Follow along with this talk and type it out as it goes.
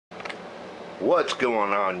What's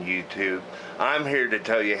going on, YouTube? I'm here to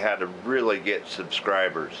tell you how to really get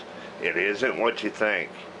subscribers. It isn't what you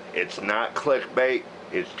think. It's not clickbait.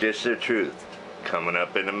 It's just the truth. Coming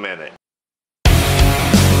up in a minute.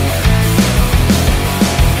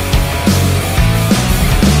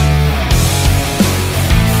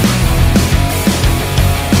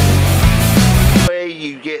 The way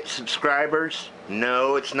you get subscribers?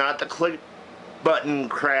 No, it's not the click button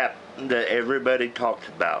crap that everybody talks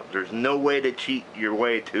about. There's no way to cheat your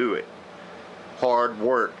way to it. Hard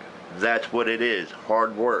work. That's what it is.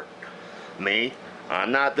 Hard work. Me,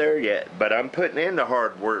 I'm not there yet, but I'm putting in the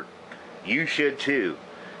hard work. You should too.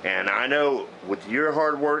 And I know with your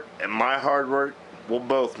hard work and my hard work, we'll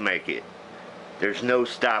both make it. There's no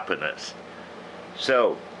stopping us.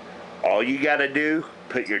 So, all you gotta do,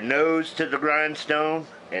 put your nose to the grindstone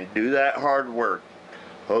and do that hard work.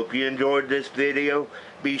 Hope you enjoyed this video.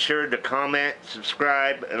 Be sure to comment,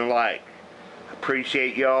 subscribe, and like.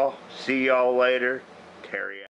 Appreciate y'all. See y'all later. Terry out.